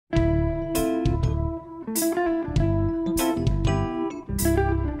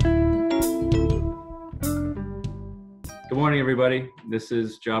morning, everybody. This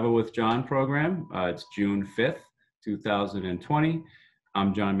is Java with John program. It's June 5th, 2020.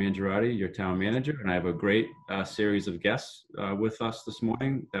 I'm John Mangiaratti, your town manager, and I have a great series of guests with us this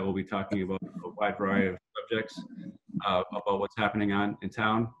morning that will be talking about a wide variety of subjects about what's happening in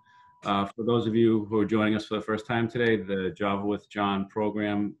town. For those of you who are joining us for the first time today, the Java with John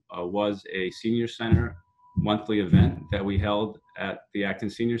program was a senior center monthly event that we held at the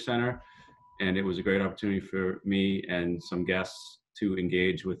Acton Senior Center. And it was a great opportunity for me and some guests to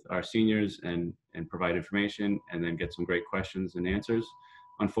engage with our seniors and provide information and then get some great questions and answers.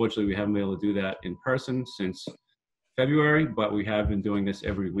 Unfortunately, we haven't been able to do that in person since February, but we have been doing this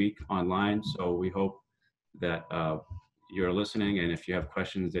every week online. So we hope that you're listening, and if you have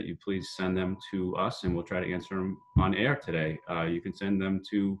questions that you please send them to us and we'll try to answer them on air today. You can send them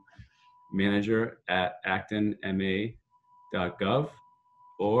to manager@actonma.gov.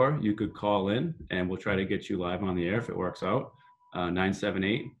 Or you could call in and we'll try to get you live on the air if it works out.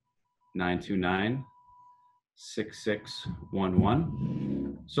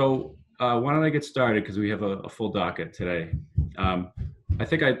 978-929-6611. So why don't I get started, because we have a full docket today. I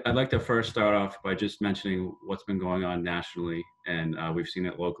think I'd like to first start off by just mentioning what's been going on nationally, and we've seen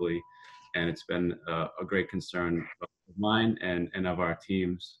it locally, and it's been a great concern of mine and of our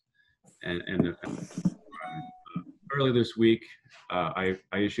teams. And early this week, I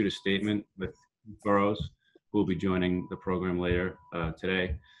issued a statement with Burrows, who will be joining the program later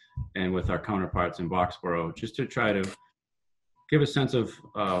today, and with our counterparts in Boxborough, just to try to give a sense of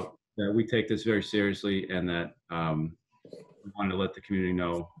that we take this very seriously, and that we want to let the community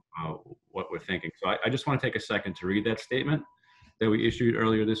know what we're thinking. So I just want to take a second to read that statement that we issued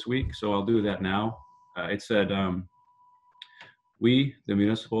earlier this week. So I'll do that now. It said, we, the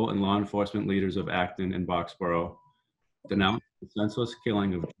municipal and law enforcement leaders of Acton and Boxborough, denounce the senseless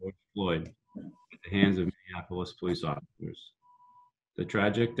killing of George Floyd at the hands of Minneapolis police officers. The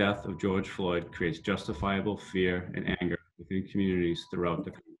tragic death of George Floyd creates justifiable fear and anger within communities throughout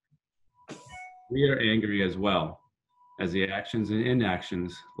the country. We are angry as well, as the actions and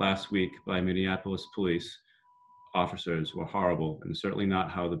inactions last week by Minneapolis police officers were horrible, and certainly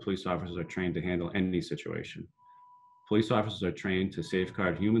not how the police officers are trained to handle any situation. Police officers are trained to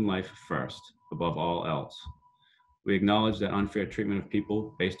safeguard human life first, above all else. We acknowledge that unfair treatment of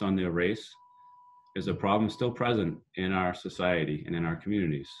people based on their race is a problem still present in our society and in our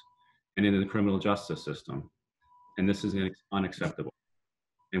communities and in the criminal justice system. And this is unacceptable.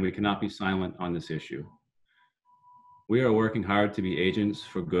 And we cannot be silent on this issue. We are working hard to be agents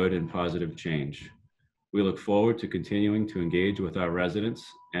for good and positive change. We look forward to continuing to engage with our residents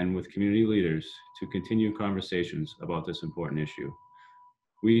and with community leaders to continue conversations about this important issue.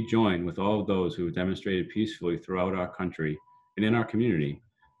 We join with all of those who have demonstrated peacefully throughout our country and in our community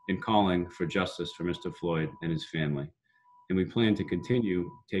in calling for justice for Mr. Floyd and his family. And we plan to continue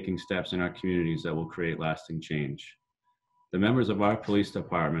taking steps in our communities that will create lasting change. The members of our police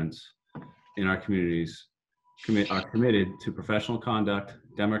departments in our communities are committed to professional conduct,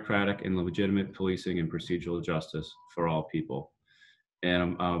 democratic and legitimate policing, and procedural justice for all people.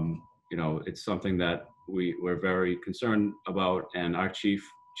 And it's something that we're very concerned about, and our Chief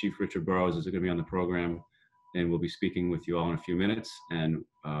Richard Burrows is going to be on the program, and we'll be speaking with you all in a few minutes, and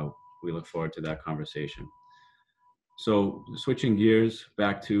we look forward to that conversation. So switching gears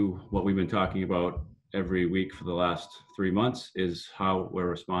back to what we've been talking about every week for the last 3 months is how we're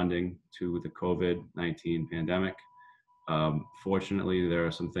responding to the COVID-19 pandemic. Fortunately, there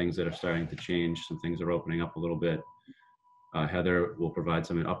are some things that are starting to change. Some things are opening up a little bit. Heather will provide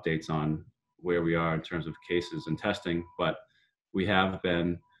some updates on where we are in terms of cases and testing, but we have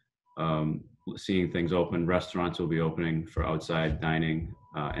been seeing things open. Restaurants will be opening for outside dining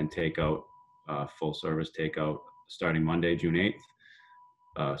and takeout, full service takeout, starting Monday, June 8th.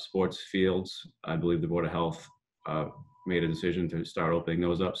 Sports fields, I believe the Board of Health made a decision to start opening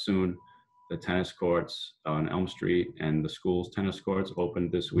those up soon. The tennis courts on Elm Street and the school's tennis courts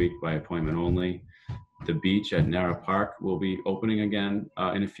opened this week by appointment only. The beach at Nara Park will be opening again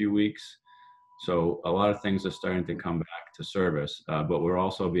in a few weeks. So a lot of things are starting to come back to service, but we're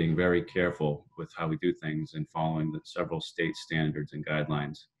also being very careful with how we do things and following the several state standards and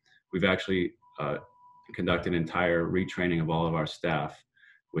guidelines. We've actually conducted an entire retraining of all of our staff,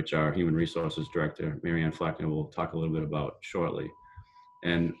 which our Human Resources Director, Marianne Fleckner, will talk a little bit about shortly.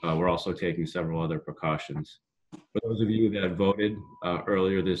 And we're also taking several other precautions. For those of you that voted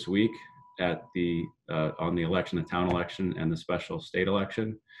earlier this week at on the election, the town election and the special state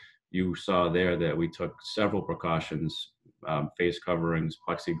election, you saw there that we took several precautions, face coverings,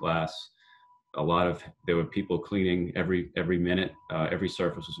 plexiglass. There were people cleaning every minute. Every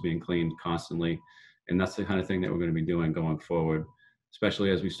surface was being cleaned constantly. And that's the kind of thing that we're going to be doing going forward,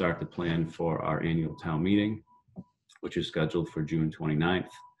 especially as we start to plan for our annual town meeting, which is scheduled for June 29th.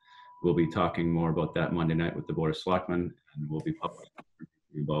 We'll be talking more about that Monday night with the Board of Selectmen, and we'll be publishing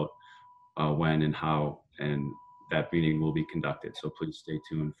about when and how and that meeting will be conducted. So please stay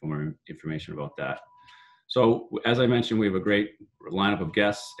tuned for more information about that. So as I mentioned, we have a great lineup of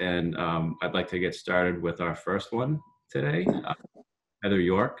guests, and I'd like to get started with our first one today. Heather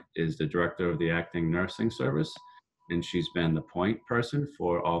York is the director of the Acton Nursing Service, and she's been the point person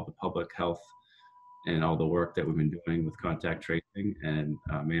for all the public health and all the work that we've been doing with contact tracing and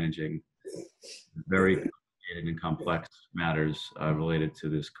managing very complicated and complex matters related to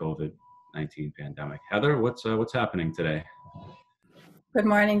this COVID-19 pandemic. Heather, what's happening today? Good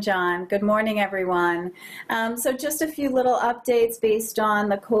morning, John. Good morning, everyone. So just a few little updates based on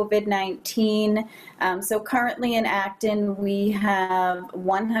the COVID-19. So currently in Acton, we have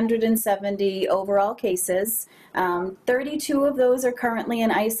 170 overall cases. 32 of those are currently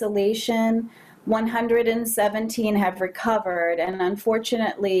in isolation. 117 have recovered, and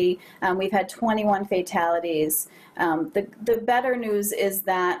unfortunately, we've had 21 fatalities. The better news is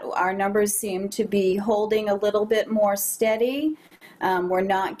that our numbers seem to be holding a little bit more steady. We're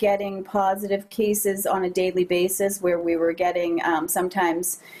not getting positive cases on a daily basis where we were getting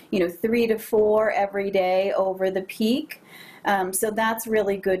sometimes, 3 to 4 every day over the peak. So that's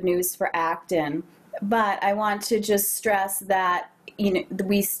really good news for Acton. But I want to just stress that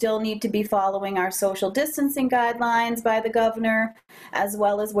we still need to be following our social distancing guidelines by the governor, as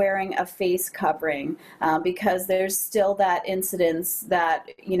well as wearing a face covering, because there's still that incidence that,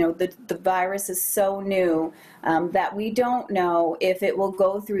 the virus is so new that we don't know if it will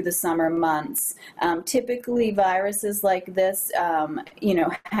go through the summer months. Typically, viruses like this,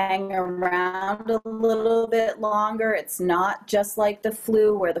 hang around a little bit longer. It's not just like the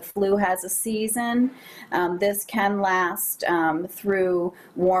flu, where the flu has a season. This can last through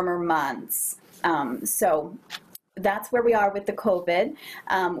warmer months. So that's where we are with the COVID.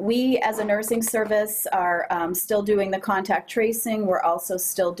 We, as a nursing service, are still doing the contact tracing. We're also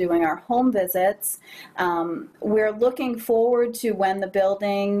still doing our home visits. We're looking forward to when the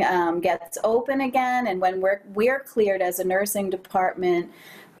building gets open again, and when we're cleared as a nursing department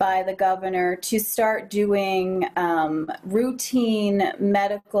by the governor to start doing routine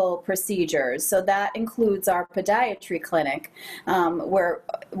medical procedures. So that includes our podiatry clinic.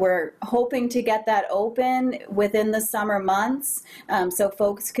 We're hoping to get that open within the summer months, so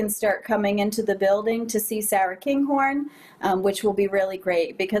folks can start coming into the building to see Sarah Kinghorn, which will be really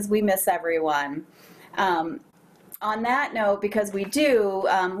great because we miss everyone. On that note, because we do,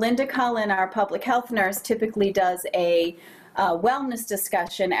 Linda Cullen, our public health nurse, typically does a wellness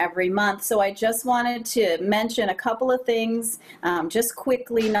discussion every month. So I just wanted to mention a couple of things, just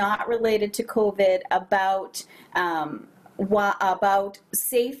quickly, not related to COVID, about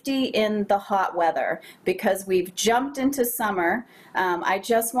safety in the hot weather, because we've jumped into summer. I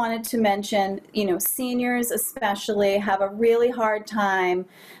just wanted to mention, seniors especially have a really hard time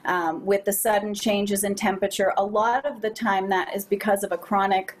with the sudden changes in temperature. A lot of the time that is because of a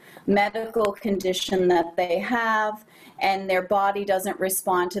chronic medical condition that they have, and their body doesn't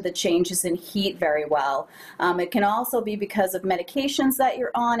respond to the changes in heat very well. It can also be because of medications that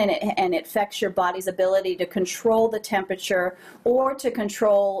you're on, and it affects your body's ability to control the temperature, or to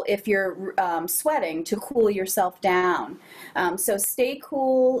control if you're sweating, to cool yourself down. So stay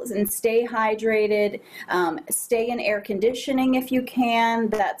cool and stay hydrated. Stay in air conditioning if you can.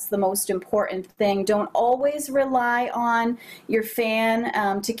 That's the most important thing. Don't always rely on your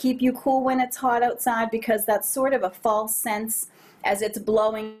fan to keep you cool when it's hot outside, because that's sort of a false sense as it's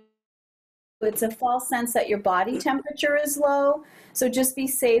blowing. It's a false sense that your body temperature is low, so just be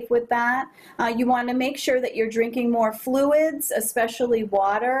safe with that. You want to make sure that you're drinking more fluids, especially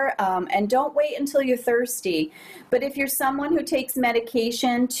water, and don't wait until you're thirsty. But if you're someone who takes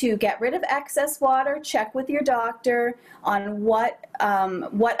medication to get rid of excess water, check with your doctor on what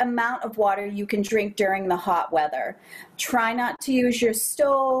amount of water you can drink during the hot weather. Try not to use your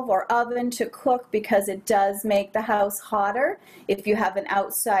stove or oven to cook, because it does make the house hotter. If you have an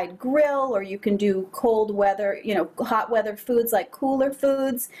outside grill, or you can do cold weather, hot weather foods like cooler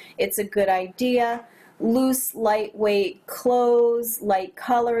foods, it's a good idea. Loose, lightweight clothes, light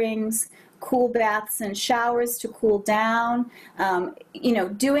colorings, cool baths and showers to cool down. You know,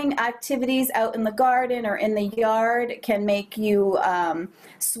 doing activities out in the garden or in the yard can make you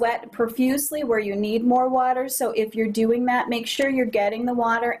sweat profusely where you need more water. So if you're doing that, make sure you're getting the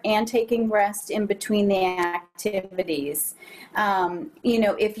water and taking rest in between the activities. You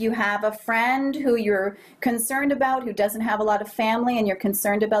know, if you have a friend who you're concerned about, who doesn't have a lot of family, and you're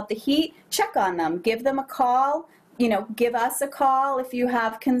concerned about the heat, check on them. Give them a call. You know, give us a call if you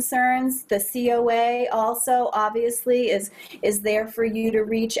have concerns. The COA also obviously is there for you to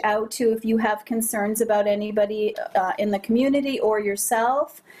reach out to if you have concerns about anybody in the community or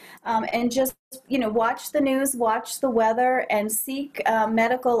yourself. And just, you know, watch the news, watch the weather, and seek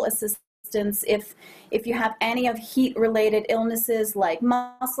medical assistance if you have any of heat-related illnesses like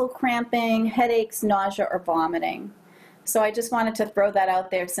muscle cramping, headaches, nausea, or vomiting. So I just wanted to throw that out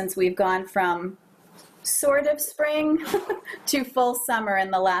there since we've gone from sort of spring to full summer in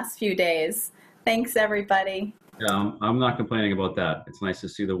the last few days. Thanks, everybody. Yeah, I'm not complaining about that. It's nice to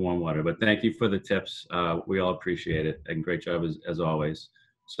see the warm water, but thank you for the tips. We all appreciate it, and great job as always.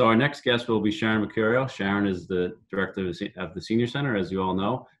 So our next guest will be Sharon Mercurio. Sharon is the director of the Senior Center, as you all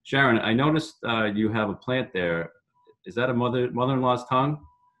know. Sharon, I noticed you have a plant there. Is that a mother-in-law's tongue?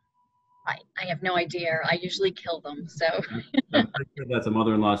 I have no idea. I usually kill them, so. I'm pretty sure that's a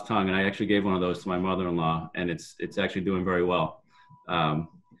mother-in-law's tongue, and I actually gave one of those to my mother-in-law, and it's actually doing very well.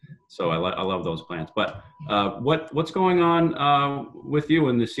 So I love those plants. But what's going on with you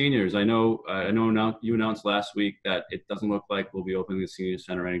and the seniors? I know you announced last week that it doesn't look like we'll be opening the senior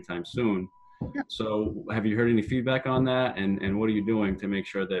center anytime soon. Yep. So have you heard any feedback on that? And what are you doing to make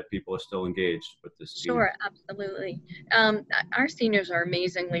sure that people are still engaged with this? Sure, absolutely. Our seniors are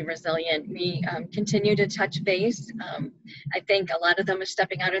amazingly resilient. We continue to touch base. I think a lot of them are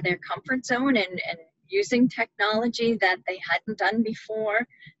stepping out of their comfort zone and using technology that they hadn't done before.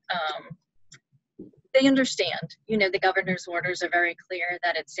 They understand, you know, the governor's orders are very clear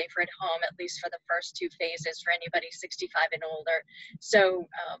that it's safer at home, at least for the first 2 phases for anybody 65 and older. So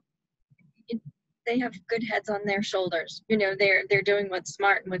they have good heads on their shoulders. You know, they're doing what's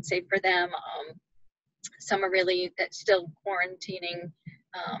smart and what's safe for them. Some are really still quarantining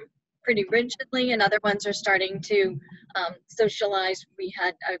pretty rigidly, and other ones are starting to socialize. We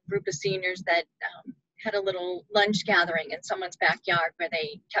had a group of seniors that had a little lunch gathering in someone's backyard where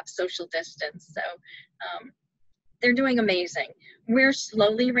they kept social distance. So they're doing amazing. We're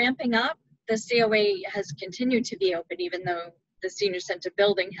slowly ramping up. The COA has continued to be open even though the senior center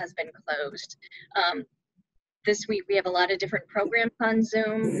building has been closed. This week we have a lot of different programs on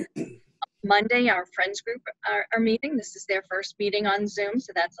Zoom. Monday, our friends group are meeting. This is their first meeting on Zoom,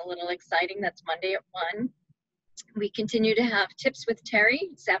 so that's a little exciting. That's Monday at 1. We continue to have Tips with Terry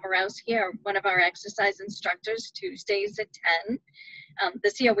Zaborowski, one of our exercise instructors, Tuesdays at 10.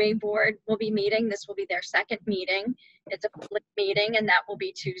 The COA board will be meeting. This will be their second meeting. It's a public meeting, and that will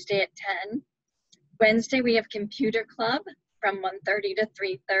be Tuesday at 10. Wednesday, we have Computer Club from 1:30 to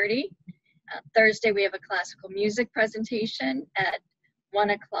 3:30. Thursday, we have a classical music presentation at 1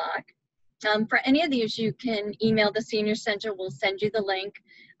 o'clock. For any of these, you can email the Senior Center. We'll send you the link.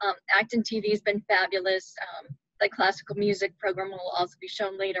 ActonTV has been fabulous. The classical music program will also be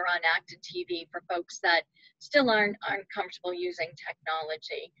shown later on ActonTV for folks that still aren't comfortable using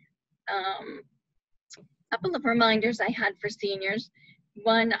technology. A couple of reminders I had for seniors.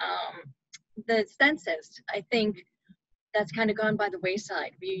 One, the census. I think that's kind of gone by the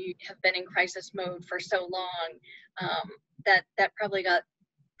wayside. We have been in crisis mode for so long that probably got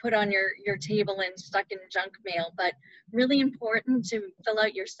put on your table and stuck in junk mail, but really important to fill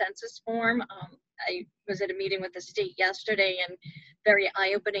out your census form. I was at a meeting with the state yesterday, and very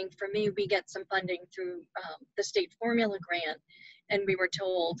eye-opening for me. We get some funding through the state formula grant, and we were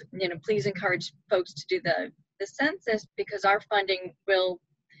told, you know, please encourage folks to do the census because our funding will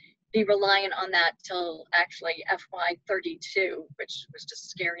be reliant on that till actually FY32, which was just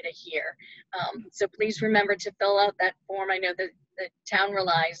scary to hear. So please remember to fill out that form. I know that the town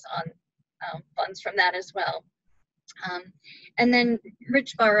relies on funds from that as well. And then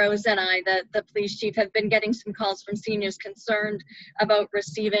Rich Burrows and I, the police chief, have been getting some calls from seniors concerned about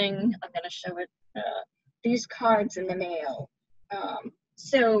receiving, I'm going to show it, these cards in the mail.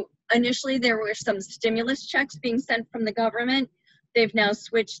 So initially there were some stimulus checks being sent from the government. They've now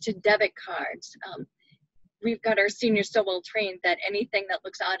switched to debit cards. We've got our seniors so well trained that anything that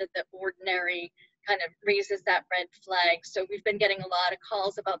looks out of the ordinary kind of raises that red flag. So we've been getting a lot of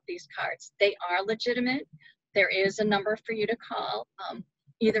calls about these cards. They are legitimate. There is a number for you to call.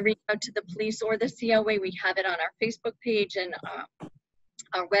 Either reach out to the police or the COA. We have it on our Facebook page and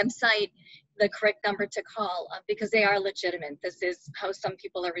our website. the correct number to call because they are legitimate. This is how some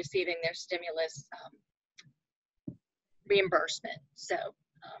people are receiving their stimulus reimbursement. So,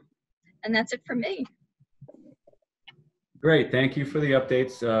 and that's it for me. Great, thank you for the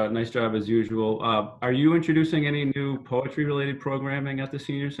updates. Nice job as usual. Are you introducing any new poetry-related programming at the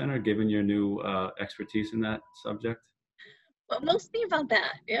Senior Center, given your new expertise in that subject? Well, mostly about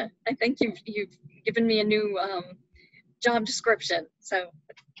that. Yeah, I think you've given me a new job description. So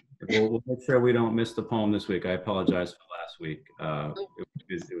We'll make sure we don't miss the poem this week. I apologize for last week.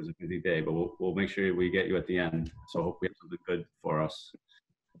 It was a busy day, but we'll make sure we get you at the end. So hope we have something good for us.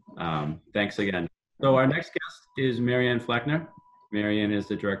 Thanks again. So our next guest is Marianne Fleckner. Marianne is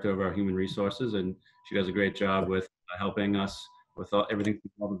the director of our human resources, and she does a great job with helping us with everything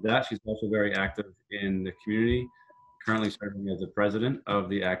involved with that. She's also very active in the community, currently serving as the president of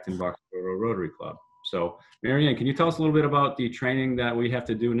the Acton Boxborough Rotary Club. So Marianne, can you tell us a little bit about the training that we have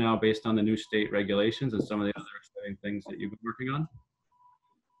to do now based on the new state regulations and some of the other exciting things that you've been working on?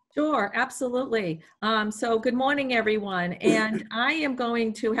 Sure, absolutely. So good morning, everyone. And I am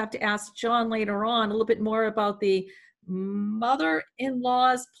going to have to ask John later on a little bit more about the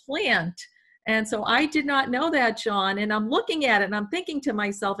mother-in-law's plant. And so I did not know that, John, and I'm looking at it and I'm thinking to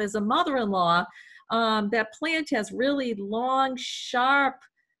myself, as a mother-in-law, that plant has really long, sharp,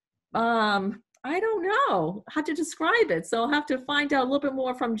 I don't know how to describe it. So I'll have to find out a little bit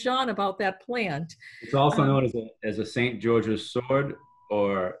more from John about that plant. It's also known as a St. George's sword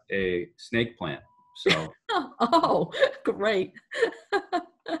or a snake plant. So oh, great.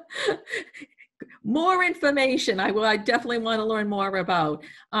 More information I definitely want to learn more about.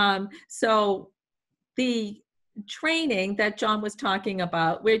 So the training that John was talking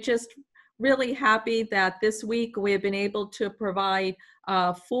about, we're just really happy that this week we've been able to provide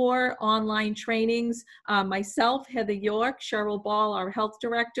 4 online trainings. Myself, Heather York, Cheryl Ball, our health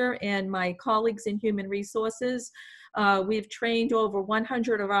director, and my colleagues in human resources. We've trained over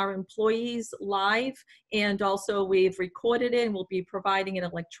 100 of our employees live, and also we've recorded it and we'll be providing it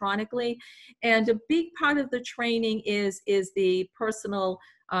electronically. And a big part of the training is the personal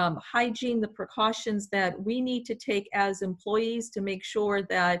hygiene, the precautions that we need to take as employees to make sure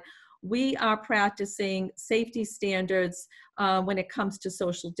that we are practicing safety standards when it comes to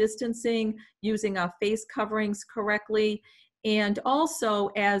social distancing, using our face coverings correctly, and also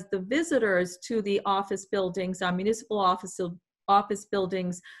as the visitors to the office buildings, our municipal office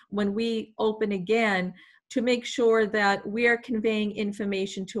buildings, when we open again, to make sure that we're conveying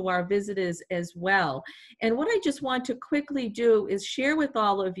information to our visitors as well. And what I just want to quickly do is share with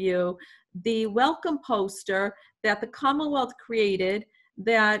all of you the welcome poster that the Commonwealth created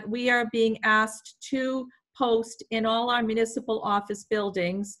that we are being asked to post in all our municipal office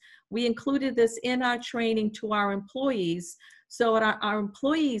buildings. We included this in our training to our employees, so that our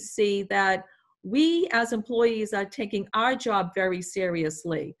employees see that we as employees are taking our job very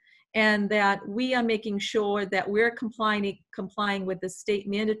seriously, and that we are making sure that we're complying with the state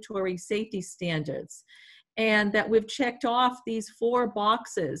mandatory safety standards, and that we've checked off these 4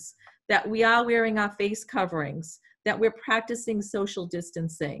 boxes, that we are wearing our face coverings, that we're practicing social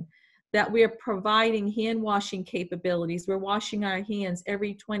distancing, that we're providing hand washing capabilities. We're washing our hands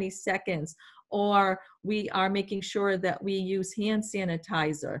every 20 seconds, or we are making sure that we use hand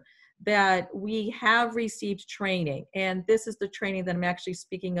sanitizer, that we have received training. And this is the training that I'm actually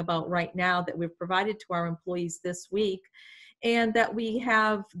speaking about right now that we've provided to our employees this week, and that we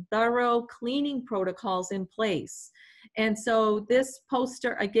have thorough cleaning protocols in place. And so this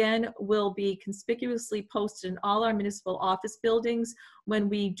poster, again, will be conspicuously posted in all our municipal office buildings. When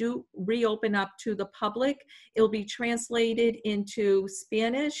we do reopen up to the public, it will be translated into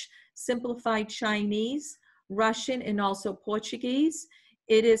Spanish, simplified Chinese, Russian, and also Portuguese.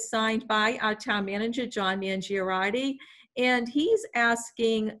 It is signed by our town manager, John Mangiaratti, and he's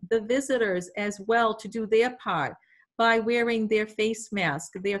asking the visitors as well to do their part by wearing their face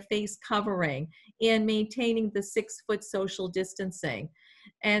mask, their face covering, and maintaining the 6-foot social distancing.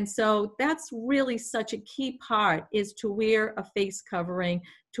 And so that's really such a key part, is to wear a face covering,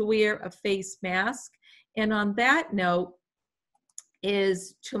 to wear a face mask. And on that note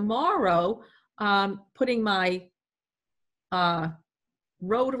is tomorrow, putting my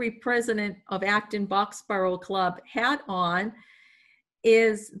Rotary President of Acton Boxborough Club hat on,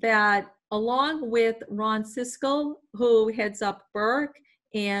 is that along with Ron Siskel, who heads up Burke,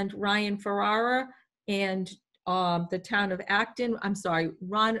 and Ryan Ferrara and the town of Acton, I'm sorry,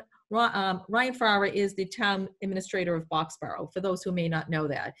 Ryan Ferrara is the town administrator of Boxborough, for those who may not know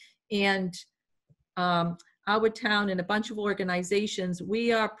that. And our town and a bunch of organizations,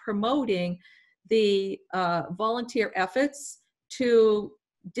 we are promoting the volunteer efforts to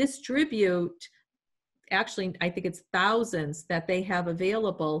distribute, actually, I think it's thousands that they have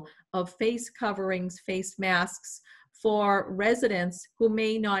available of face coverings, face masks for residents who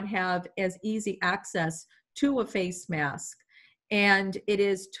may not have as easy access to a face mask. And it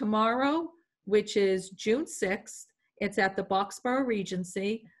is tomorrow, which is June 6th. It's at the Boxborough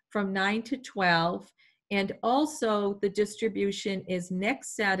Regency from 9 to 12. And also the distribution is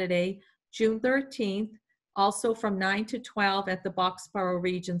next Saturday, June 13th, also from 9 to 12 at the Boxborough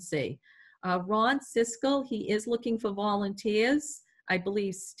Regency. Ron Siskel, he is looking for volunteers, I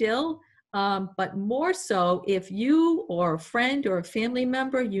believe still, but more so if you or a friend or a family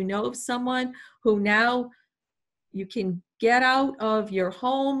member, you know of someone who now you can get out of your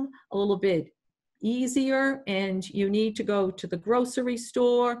home a little bit easier and you need to go to the grocery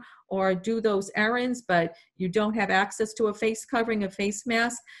store or do those errands, but you don't have access to a face covering, a face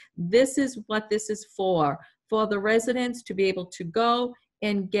mask. This is what this is for the residents to be able to go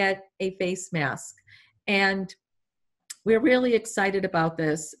and get a face mask. And we're really excited about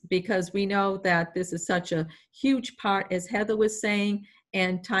this because we know that this is such a huge part, as Heather was saying,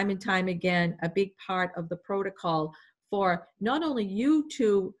 and time again, a big part of the protocol for not only you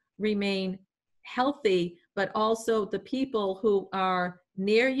to remain healthy, but also the people who are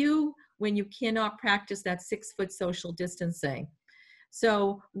near you when you cannot practice that 6-foot social distancing.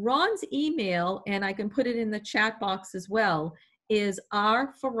 So Ron's email, and I can put it in the chat box as well, is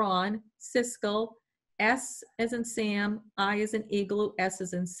R for Ron, Siskel, S as in Sam, I as in Igloo, S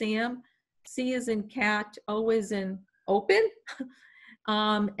as in Sam, C as in cat, O as in open,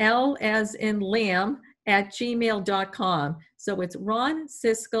 L as in lamb at gmail.com. So it's Ron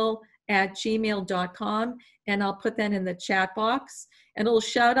Siskel at gmail.com, and I'll put that in the chat box. And a little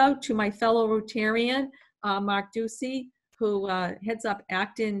shout out to my fellow Rotarian, Mark Ducey, who heads up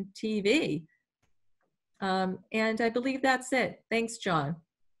ActonTV. And I believe that's it. Thanks, John.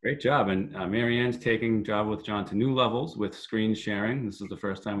 Great job. And Marianne's taking job with John to new levels with screen sharing. This is the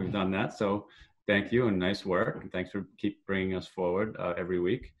first time we've done that. So thank you and nice work. And thanks for keep bringing us forward every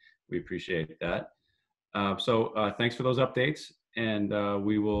week. We appreciate that. So thanks for those updates. And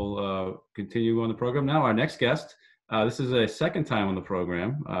we will continue on the program now. Our next guest, this is a second time on the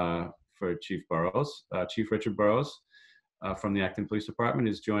program for Chief Burrows. Chief Richard Burrows from the Acton Police Department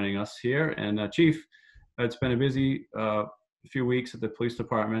is joining us here. And Chief, it's been a busy few weeks at the police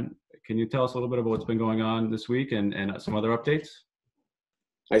department. Can you tell us a little bit about what's been going on this week and some other updates?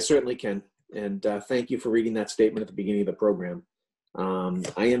 I certainly can. And thank you for reading that statement at the beginning of the program.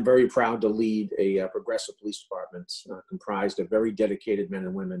 I am very proud to lead a progressive police department comprised of very dedicated men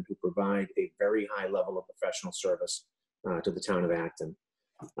and women who provide a very high level of professional service to the town of Acton.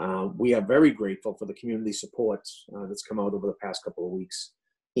 We are very grateful for the community support that's come out over the past couple of weeks.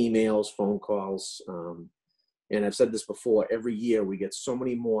 Emails, phone calls, and I've said this before, every year we get so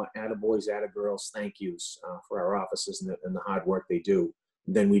many more attaboys, attagirls, thank yous for our officers and the hard work they do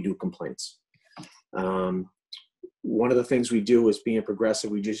than we do complaints. One of the things we do is being progressive.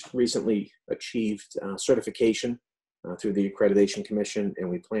 We just recently achieved certification through the Accreditation Commission, and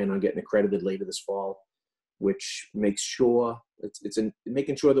we plan on getting accredited later this fall, which makes sure,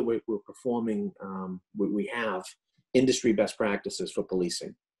 making sure that we're performing, we have industry best practices for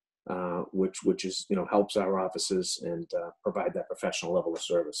policing. Which is, helps our officers and provide that professional level of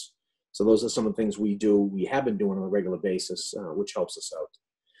service. So those are some of the things we have been doing on a regular basis, which helps us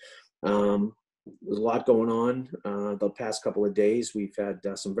out. There's a lot going on the past couple of days. We've had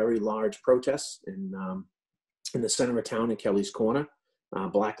some very large protests in the center of town in Kelly's Corner.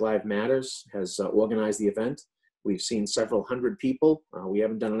 Black Lives Matters has organized the event. We've seen several hundred people. We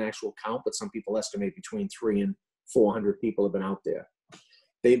haven't done an actual count, but some people estimate between 300 and 400 people have been out there.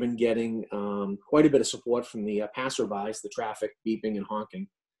 They've been getting quite a bit of support from the passerbys, the traffic beeping and honking,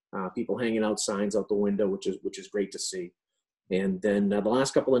 people hanging out signs out the window, which is great to see. And then the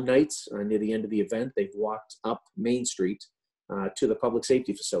last couple of nights, near the end of the event, they've walked up Main Street to the public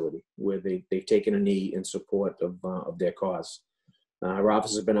safety facility, where they've taken a knee in support of their cause. Our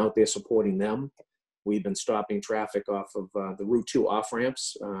officers have been out there supporting them. We've been stopping traffic off of the Route 2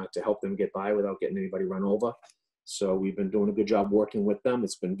 off-ramps to help them get by without getting anybody run over. So we've been doing a good job working with them.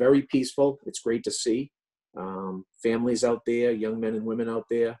 It's been very peaceful. It's great to see families out there, young men and women out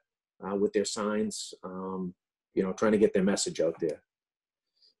there with their signs, trying to get their message out there.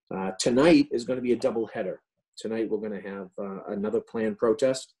 Tonight is going to be a double header. Tonight we're going to have another planned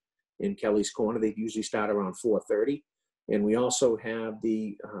protest in Kelly's Corner. They usually start around 4:30. And we also have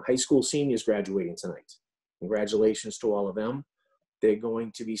the high school seniors graduating tonight. Congratulations to all of them. They're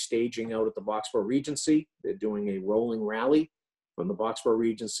going to be staging out at the Boxborough Regency. They're doing a rolling rally from the Boxborough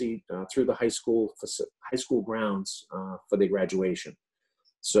Regency through the high school grounds for their graduation.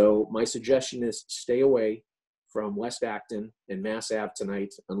 So my suggestion is stay away from West Acton and Mass Ave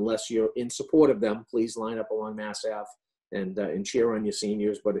tonight. Unless you're in support of them, please line up along Mass Ave and cheer on your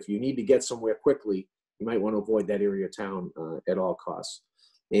seniors. But if you need to get somewhere quickly, you might want to avoid that area of town at all costs.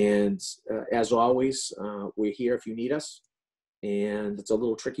 And as always, we're here if you need us. And it's a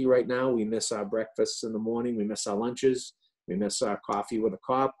little tricky right now. We miss our breakfasts in the morning. We miss our lunches. We miss our coffee with a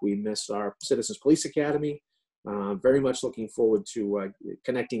cop. We miss our Citizens Police Academy. Very much looking forward to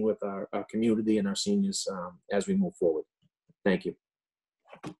connecting with our community and our seniors as we move forward. Thank you.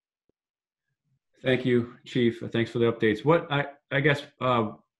 Thank you, Chief. Thanks for the updates. I guess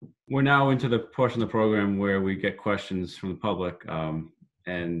we're now into the portion of the program where we get questions from the public.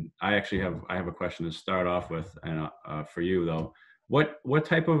 And I actually have a question to start off with, and for you though, what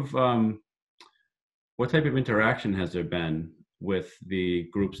type of interaction has there been with the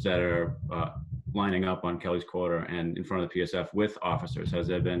groups that are lining up on Kelly's Quarter and in front of the PSF with officers? Has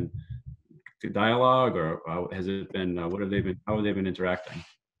there been dialogue, or has it been how have they been interacting?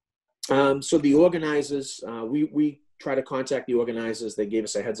 So the organizers, we try to contact the organizers. They gave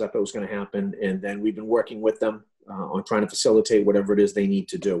us a heads up it was going to happen, and then we've been working with them on trying to facilitate whatever it is they need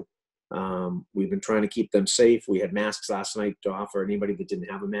to do. We've been trying to keep them safe. We had masks last night to offer anybody that didn't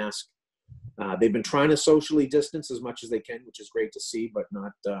have a mask. They've been trying to socially distance as much as they can, which is great to see, but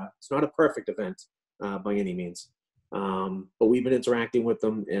it's not a perfect event by any means. But we've been interacting with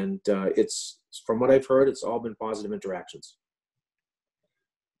them, and it's, from what I've heard, it's all been positive interactions.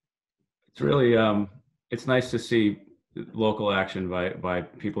 It's really, it's nice to see local action by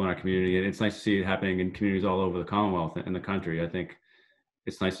people in our community, and it's nice to see it happening in communities all over the Commonwealth and the country. I think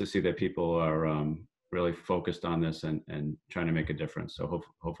it's nice to see that people are really focused on this and trying to make a difference. So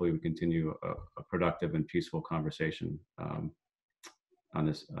hopefully we continue a productive and peaceful conversation on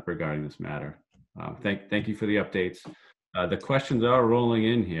this regarding this matter. Thank you for the updates. The questions are rolling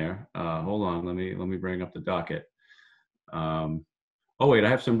in here. Hold on, let me bring up the docket. Oh wait, I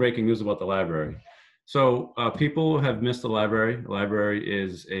have some breaking news about the library. So people have missed the library. The library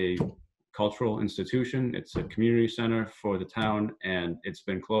is a cultural institution. It's a community center for the town, and it's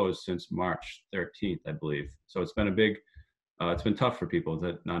been closed since March 13th, I believe. So it's been it's been tough for people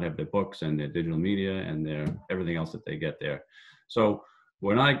to not have their books and their digital media and everything else that they get there. So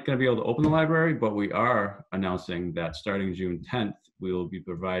we're not going to be able to open the library, but we are announcing that starting June 10th, we will be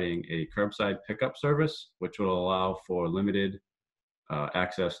providing a curbside pickup service, which will allow for limited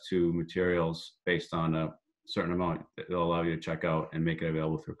access to materials based on a certain amount that will allow you to check out and make it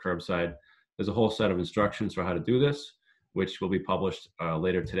available through curbside. There's a whole set of instructions for how to do this, which will be published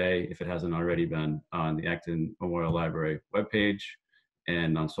later today, if it hasn't already been, on the Acton Memorial Library webpage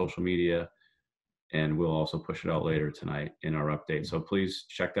and on social media. And we'll also push it out later tonight in our update. So please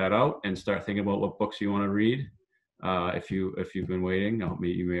check that out and start thinking about what books you want to read. If you've been waiting,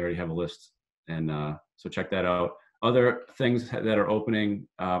 you may already have a list. And so check that out. Other things that are opening,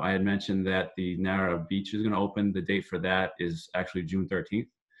 I had mentioned that the Nara Beach is going to open. The date for that is actually June 13th.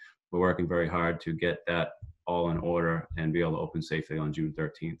 We're working very hard to get that all in order and be able to open safely on June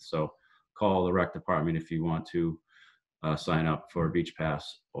 13th. So call the rec department if you want to sign up for a beach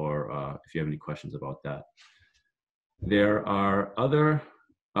pass, or if you have any questions about that. There are other,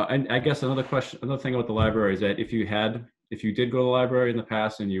 and I guess another thing about the library is that if you did go to the library in the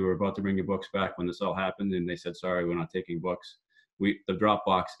past and you were about to bring your books back when this all happened and they said, sorry, we're not taking books, the drop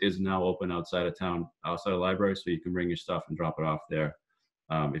box is now open outside of town, outside of the library, so you can bring your stuff and drop it off there.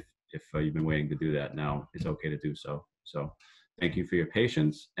 If you've been waiting to do that, now it's okay to do so. So thank you for your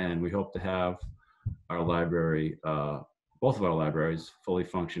patience, and we hope to have our library, both of our libraries, fully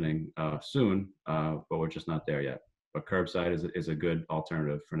functioning soon, but we're just not there yet. But curbside is a good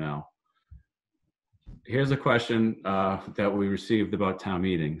alternative for now. Here's a question that we received about town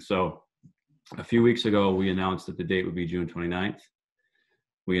meeting. So a few weeks ago, we announced that the date would be June 29th.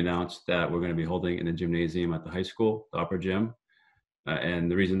 We announced that we're going to be holding in the gymnasium at the high school, the upper gym. And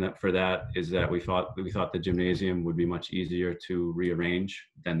the reason for that is that we thought the gymnasium would be much easier to rearrange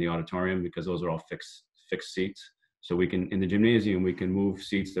than the auditorium, because those are all fixed seats. So in the gymnasium, we can move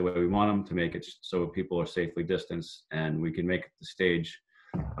seats the way we want them to make it so people are safely distanced, and we can make the stage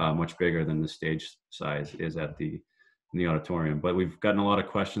much bigger than the stage size is in the auditorium. But we've gotten a lot of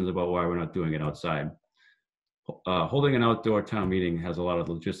questions about why we're not doing it outside. Holding an outdoor town meeting has a lot of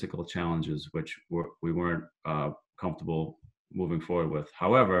logistical challenges, which we weren't comfortable moving forward with.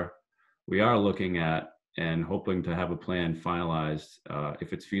 However, we are looking at and hoping to have a plan finalized,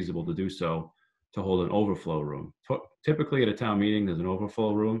 if it's feasible to do so, to hold an overflow room. Typically at a town meeting, there's an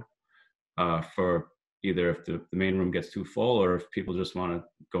overflow room for either if the main room gets too full or if people just want to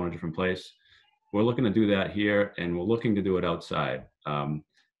go in a different place. We're looking to do that here, and we're looking to do it outside.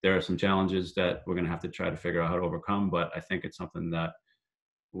 there are some challenges that we're going to have to try to figure out how to overcome, but I think it's something that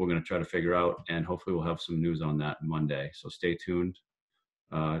we're going to try to figure out, and hopefully we'll have some news on that Monday. So stay tuned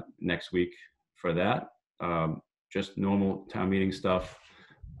next week for that. Just normal town meeting stuff.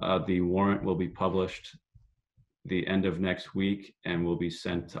 The warrant will be published the end of next week and will be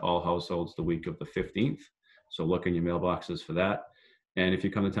sent to all households the week of the 15th. So look in your mailboxes for that. And if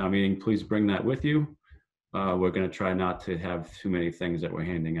you come to town meeting, please bring that with you. We're going to try not to have too many things that we're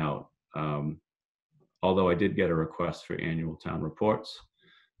handing out. Although I did get a request for annual town reports.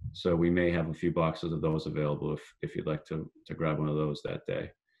 So we may have a few boxes of those available if you'd like to grab one of those that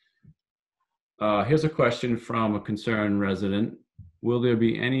day. Here's a question from a concerned resident. Will there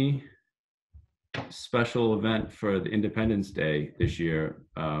be any special event for the Independence Day this year?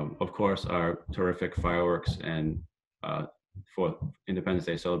 Of course, our terrific fireworks and for Independence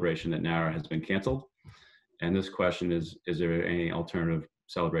Day celebration at Nara has been canceled. And this question is there any alternative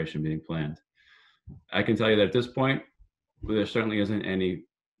celebration being planned? I can tell you that at this point, there certainly isn't any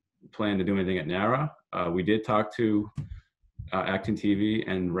plan to do anything at Nara. We did talk to ActonTV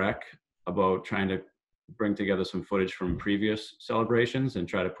and Rec about trying to bring together some footage from previous celebrations and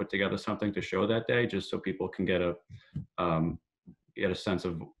try to put together something to show that day, just so people can get a sense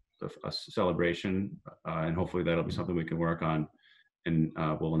of a celebration, and hopefully that'll be something we can work on, and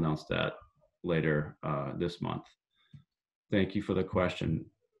we'll announce that later this month. Thank you for the question.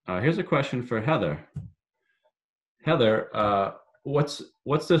 Here's a question for Heather. Heather, what's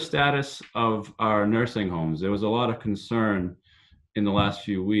the status of our nursing homes? There was a lot of concern in the last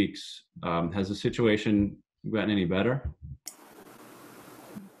few weeks. Has the situation gotten any better?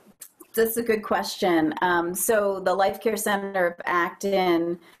 That's a good question. So the Life Care Center of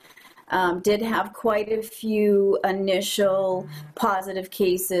Acton did have quite a few initial positive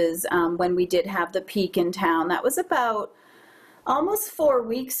cases when we did have the peak in town. That was about almost 4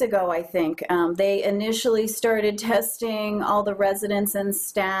 weeks ago, I think. They initially started testing all the residents and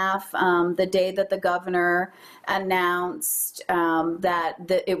staff the day that the governor announced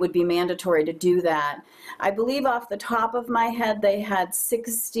that it would be mandatory to do that. I believe off the top of my head, they had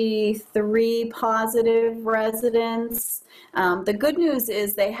 63 positive residents. The good news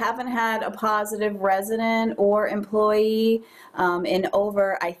is they haven't had a positive resident or employee in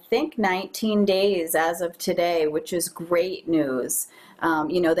over, I think, 19 days as of today, which is great news.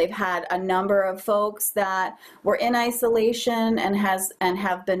 They've had a number of folks that were in isolation and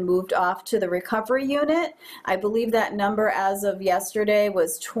have been moved off to the recovery unit. I believe that number as of yesterday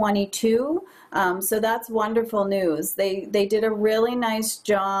was 22. So that's wonderful news. They did a really nice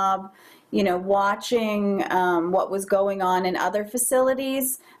job, watching what was going on in other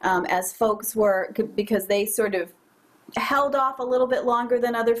facilities as folks were, because they sort of held off a little bit longer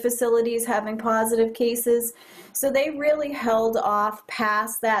than other facilities having positive cases. So they really held off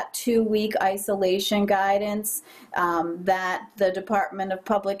past that 2-week isolation guidance that the Department of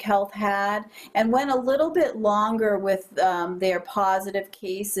Public Health had, and went a little bit longer with their positive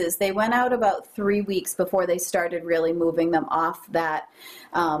cases. They went out about 3 weeks before they started really moving them off that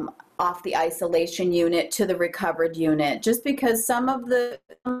off the isolation unit to the recovered unit, just because some of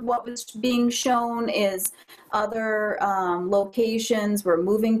what was being shown is other locations were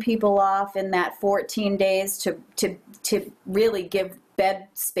moving people off in that 14 days to really give bed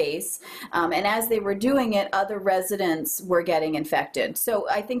space. And as they were doing it, other residents were getting infected. So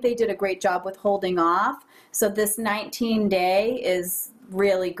I think they did a great job with holding off. So this 19-day is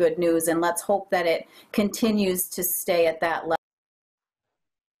really good news, and let's hope that it continues to stay at that level.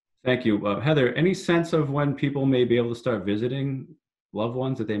 Thank you. Heather, any sense of when people may be able to start visiting loved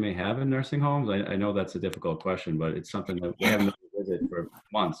ones that they may have in nursing homes? I know that's a difficult question, but it's something that we haven't visited for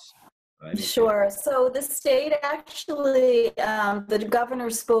months. Sure. So the state actually, the governor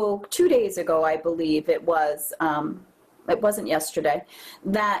spoke 2 days ago, I believe it was. It wasn't yesterday,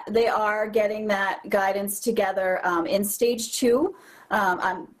 that they are getting that guidance together in stage 2.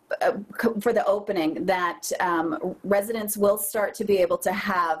 For the opening, that residents will start to be able to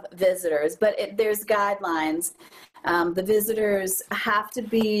have visitors, but there's guidelines. The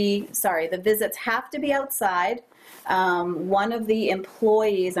visits have to be outside. One of the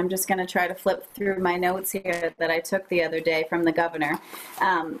employees, I'm just going to try to flip through my notes here that I took the other day from the governor.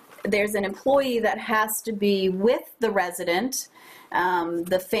 There's an employee that has to be with the resident.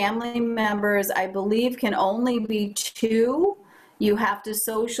 The family members, I believe, can only be 2. You have to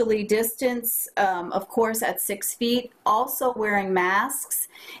socially distance, of course, at 6 feet, also wearing masks,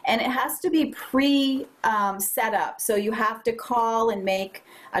 and it has to be set up. So you have to call and make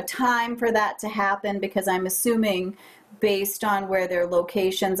a time for that to happen, because I'm assuming based on where their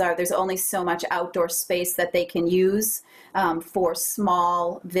locations are, there's only so much outdoor space that they can use for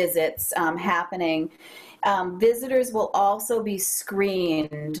small visits happening. Visitors will also be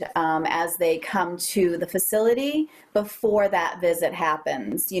screened as they come to the facility before that visit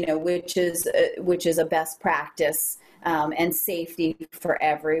happens, which is a best practice and safety for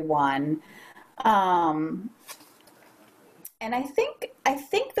everyone. And I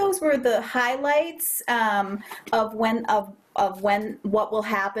think those were the highlights of what will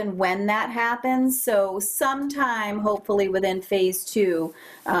happen when that happens. So sometime, hopefully within phase 2,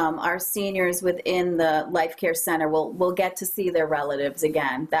 our seniors within the Life Care Center will get to see their relatives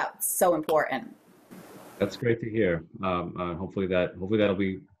again. That's so important. That's great to hear. Hopefully that'll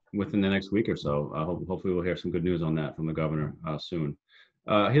be within the next week or so. Hopefully we'll hear some good news on that from the governor soon.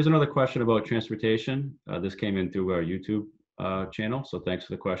 Here's another question about transportation. This came in through our YouTube channel, so thanks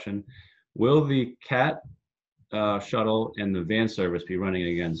for the question. Will the CAT shuttle and the van service be running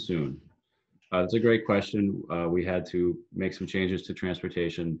again soon? That's a great question. We had to make some changes to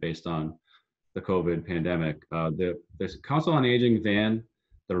transportation based on the COVID pandemic. The Council on Aging van,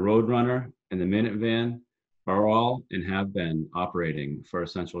 the Roadrunner, and the Minute van are all and have been operating for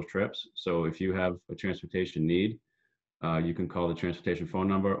essential trips. So if you have a transportation need, you can call the transportation phone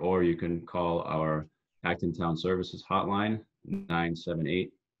number, or you can call our Acton Town Services hotline,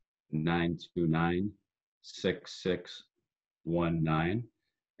 978-929-6619,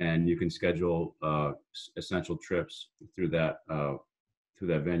 and you can schedule essential trips through that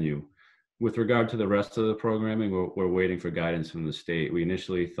venue. With regard to the rest of the programming, we're waiting for guidance from the state. We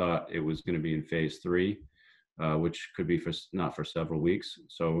initially thought it was going to be in phase 3, which could be not for several weeks.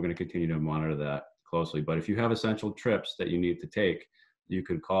 So we're going to continue to monitor that closely. But if you have essential trips that you need to take, you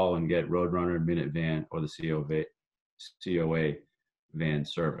can call and get Roadrunner, Minute Van, or the COA van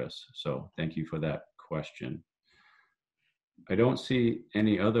service. So thank you for that question. I don't see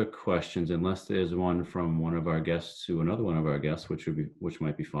any other questions unless there's one from one of our guests to another one of our guests, which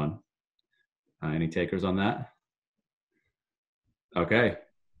might be fun. Any takers on that? Okay.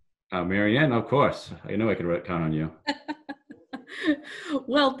 Marianne, of course. I know I can count on you.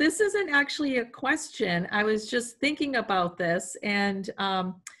 Well, this isn't actually a question. I was just thinking about this, and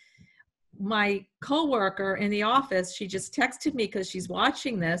my coworker in the office, she just texted me because she's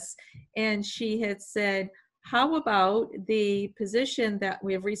watching this, and she had said, how about the position that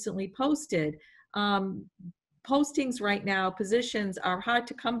we have recently posted? Postings right now, positions are hard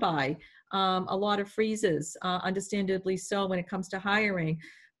to come by. A lot of freezes, understandably so when it comes to hiring.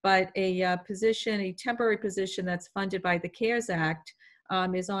 But a temporary position that's funded by the CARES Act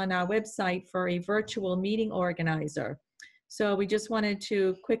is on our website for a virtual meeting organizer. So we just wanted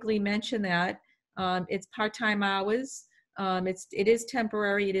to quickly mention that. It's part-time hours. It is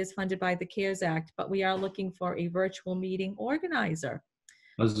temporary. It is funded by the CARES Act, but we are looking for a virtual meeting organizer.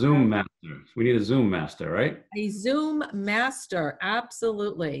 A Zoom master. We need a Zoom master, right? A Zoom master,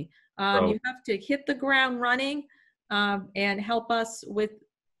 absolutely. You have to hit the ground running and help us with,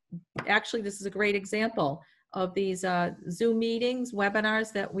 actually, this is a great example of these Zoom meetings,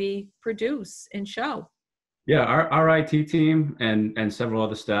 webinars that we produce and show. Yeah, our IT team and several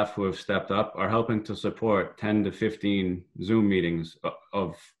other staff who have stepped up are helping to support 10 to 15 Zoom meetings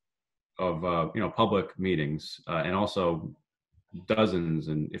of public meetings, and also dozens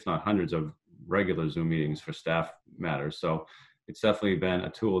and if not hundreds of regular Zoom meetings for staff matters. So it's definitely been a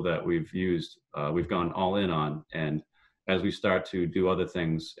tool that we've used. We've gone all in on, and as we start to do other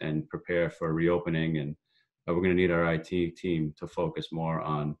things and prepare for reopening, and we're going to need our IT team to focus more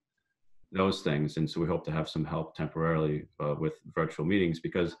on those things. And so we hope to have some help temporarily with virtual meetings,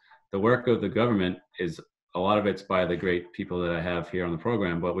 because the work of the government is, a lot of it's by the great people that I have here on the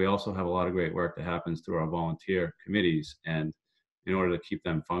program, but we also have a lot of great work that happens through our volunteer committees. And in order to keep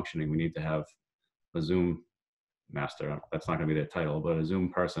them functioning, we need to have a Zoom master. That's not going to be their title, but a Zoom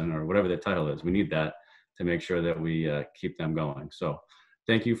person or whatever their title is. We need that to make sure that we keep them going. So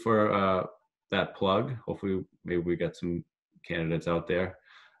thank you for that plug. Hopefully maybe we get some candidates out there.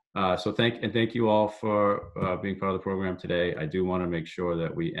 So thank you all for being part of the program today. I do want to make sure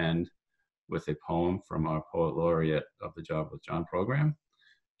that we end with a poem from our Poet Laureate of the Job with John program,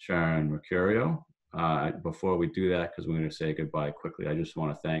 Sharon Mercurio. Before we do that, because we're going to say goodbye quickly, I just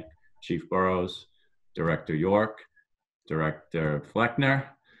want to thank Chief Burrows, Director York, Director Fleckner,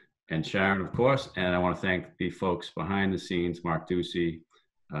 and Sharon, of course. And I want to thank the folks behind the scenes, Mark Ducey,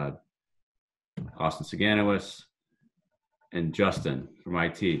 Austin Saganowis, and Justin from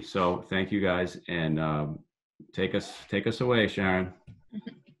IT. So thank you guys, and take us away, Sharon.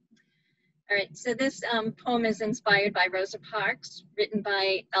 All right, so this poem is inspired by Rosa Parks, written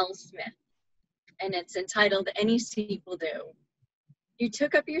by L. Smith. and it's entitled Any Seat Will Do. You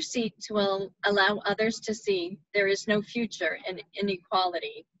took up your seat to allow others to see there is no future in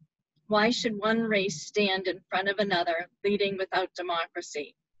inequality. Why should one race stand in front of another, leading without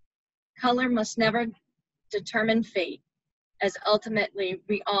democracy? Color must never determine fate, as ultimately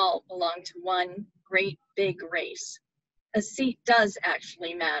we all belong to one great big race. A seat does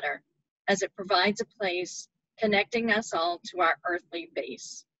actually matter, as it provides a place connecting us all to our earthly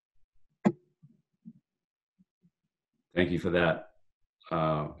base. Thank you for that.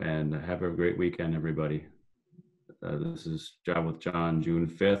 And have a great weekend, everybody. This is Job with John, June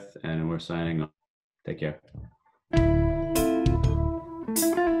 5th, and we're signing off. Take care.